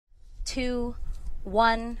2,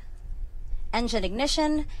 1, engine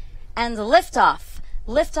ignition, and liftoff.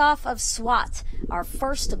 Liftoff of SWOT, our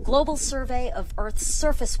first global survey of Earth's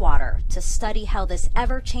surface water to study how this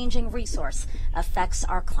ever-changing resource affects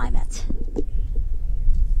our climate.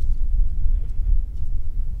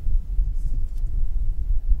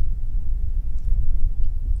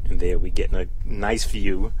 And there we get a nice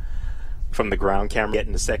view from the ground camera,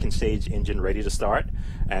 getting the second stage engine ready to start,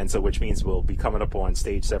 and so which means we'll be coming up on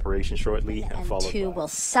stage separation shortly, and followed 2 by, will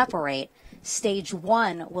separate. Stage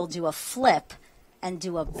 1 will do a flip and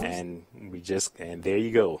do a and there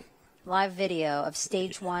you go, live video of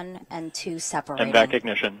stage 1 and 2 separating. And back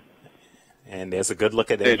ignition. And there's a good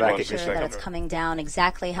look at the back ignition. Sure that it's coming down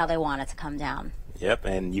exactly how they want it to come down. Yep,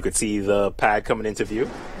 and you could see the pad coming into view.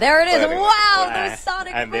 There it is. Wow, those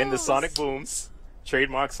sonic and booms. then the sonic booms,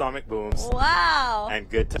 trademark sonic booms. Wow. And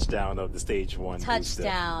good touchdown of the stage 1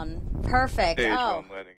 touchdown. Perfect. Stage oh. 1 landing.